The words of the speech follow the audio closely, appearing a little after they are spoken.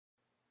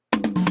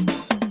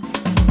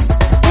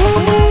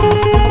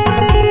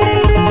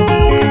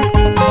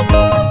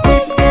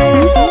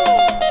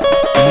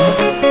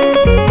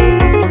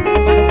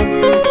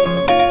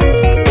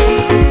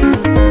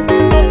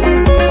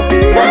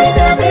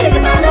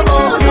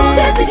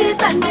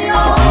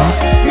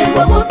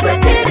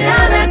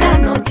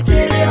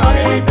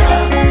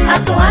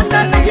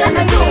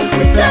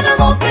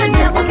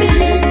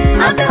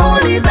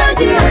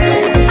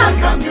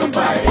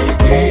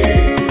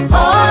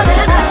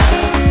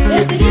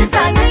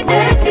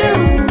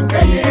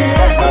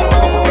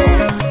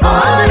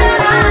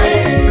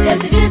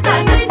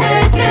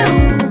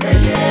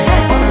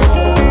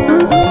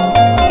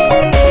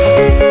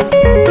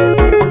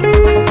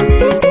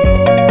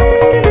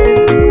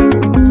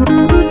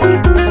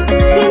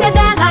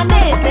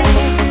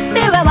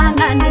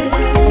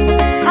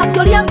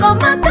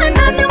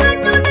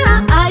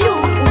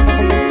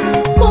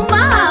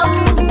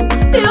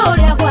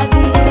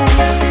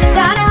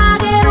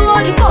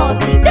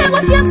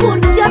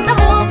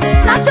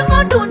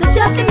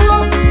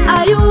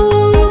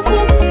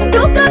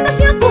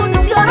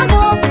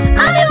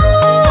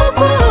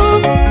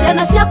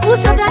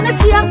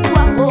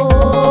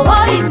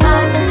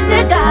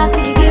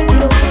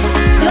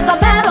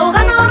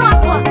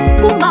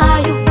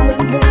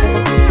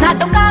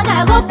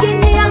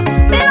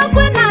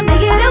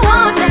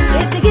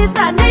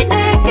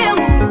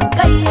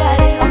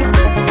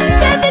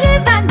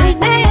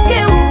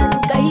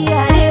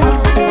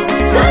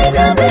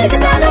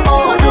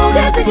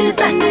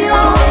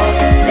Githigithanio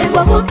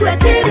Mbogo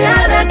twetire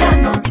arenda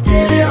no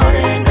tikire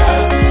orenda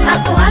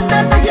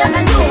Akuhanda majana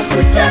nyuku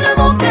Kera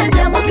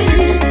gukenya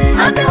mubiri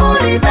Ande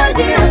hori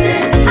thagi ande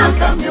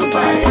Akamyo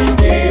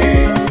parinde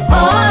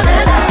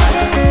Orera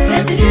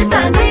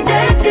Githigithanio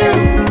indeke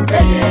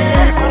ugaye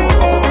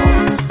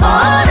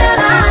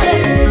Orera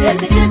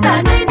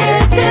Githigithanio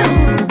indeke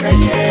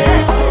ugaye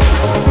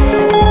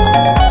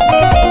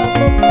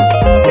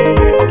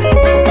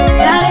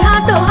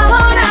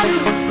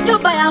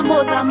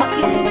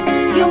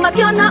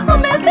Makiona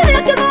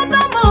umesiria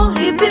kidhomo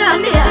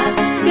ipirania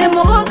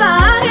Gemohoga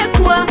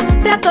agekua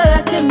Teto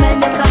yake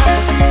menyeka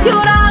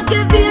Kiura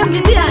kithie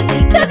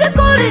midiani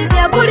Kithikuri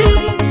vya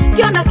buri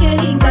Kiona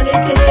kihinga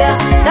gikihia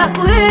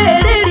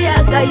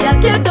Ndakuhiriria Ngai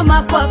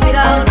akinduma kwa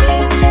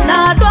Firauni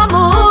Na andu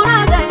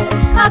amurage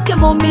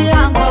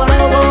Akimumia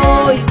ngoro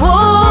Woi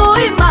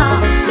woi ma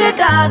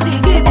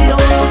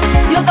Nindathigithirwo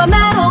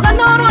Yugomero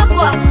gano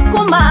rwakwa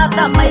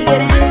Kumatha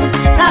maigere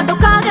Na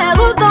ndukage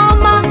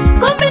guthoma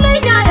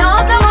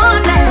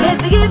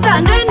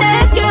Githigithanio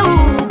indeke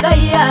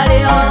ugai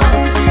areo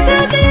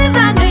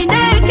Githigithanio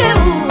indeke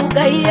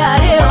ugai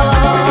areo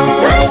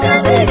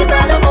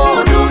Githigithanio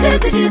mundu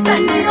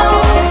Githigithanio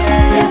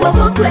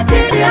Mbogo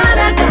twetire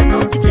arenda no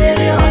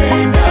tikire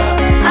orenda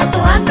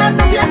Akuhanda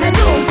majana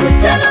nyuku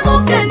Kera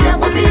gukenya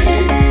mubiri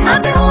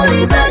Ande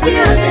hori thagi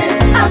ande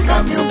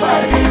Akamyo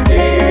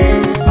parinde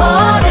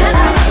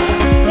Orera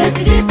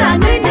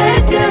Githigithanio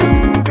indeke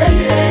ugai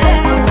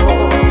areo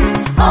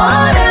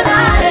Orera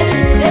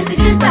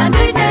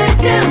Githigithanio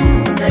indeke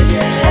ugai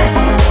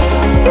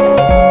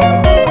areo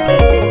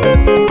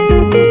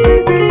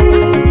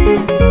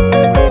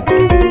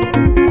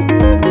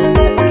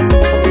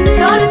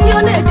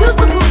Noritione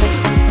Yusufu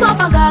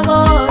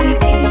Tofagago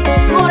hiki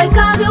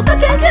Morekagio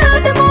kakenjira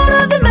de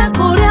moro de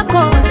mekuria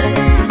konde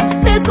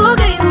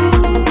Nekugeihu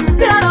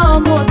Piaro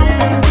mode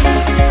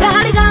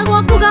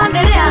Darigago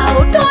kuganderea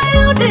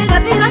Utoe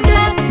udigatirake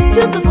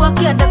Yusufu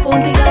akienda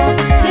kundiga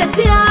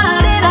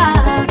Kesiarera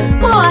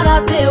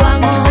Moarate wa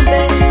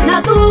ngombe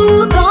Na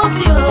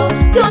tutosio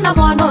Kiona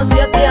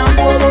mwanosio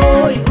kiambo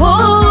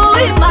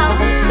Hoi ma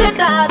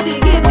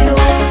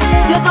Nikathigithirwo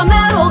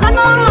Yokamero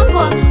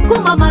ganorokwa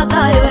Kuma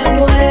mathayo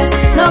emwe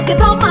No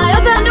kithoma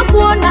yothe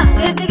nukuona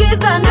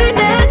Githigithanio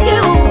indeke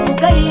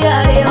ugai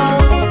areo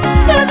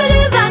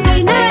Githigithanio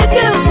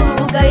indeke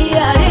ugai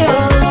areo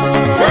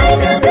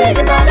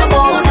Githigithanio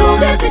mundu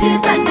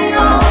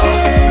Githigithanio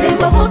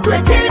Mbogo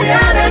twetire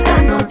arenda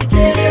no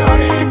tikire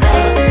orenda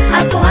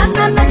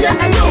Akuhanda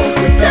majana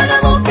nyuku Kera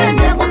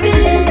gukenya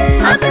mubiri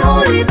Ande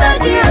hori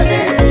thagi ande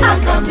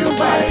Akamyo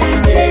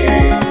parinde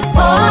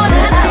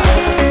Orera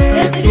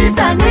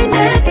Githigithanio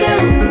indeke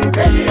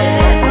ugai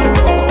areo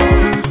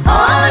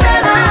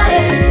Orera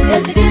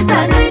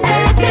Githigithanio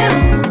indeke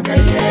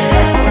ugai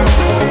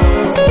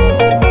areo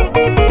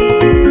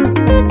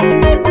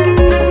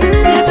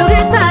Kindu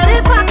gitari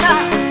bata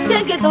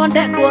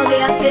Kingithondekwo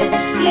giake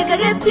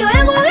Githigitio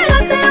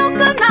igugigate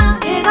ukana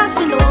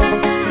Igacinwo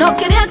No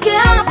kiria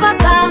kia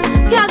bata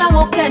Kiaga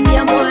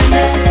gukenia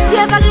mwene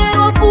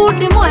Githagirwo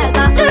fundi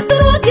mwega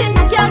Iturwo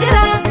kinya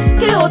kiagire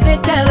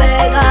Kiuthike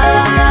wega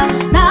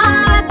Na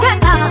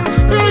kena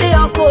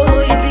Ririo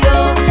kuruithio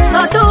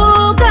Tondu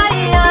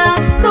Ngai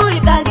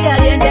ruithagia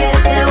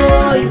riendete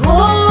Woi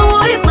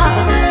woi ma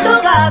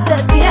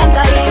Ndugatetie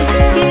Ngai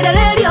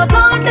Kirererio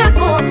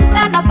thondeko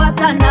Ena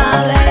bata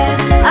nawe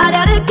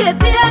Aria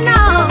rikitie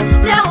nao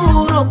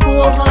Nehurũku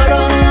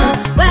ũhoro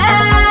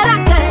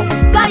Wereke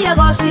Ngai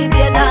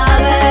agocithie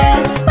nawe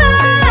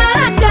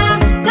Wereke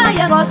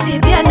Ngai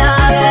agocithie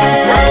nawe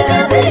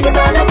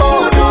Githigithanio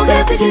mundu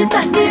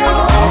Githigithanio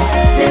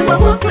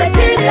Mbogo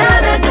twetire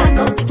arenda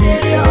no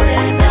tikire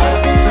orenda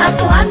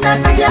Akuhanda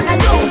majana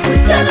nyuku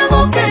Kera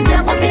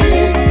gukenya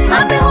mubiri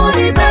Ande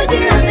hori thagi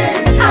ande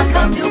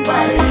Akamyo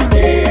parinde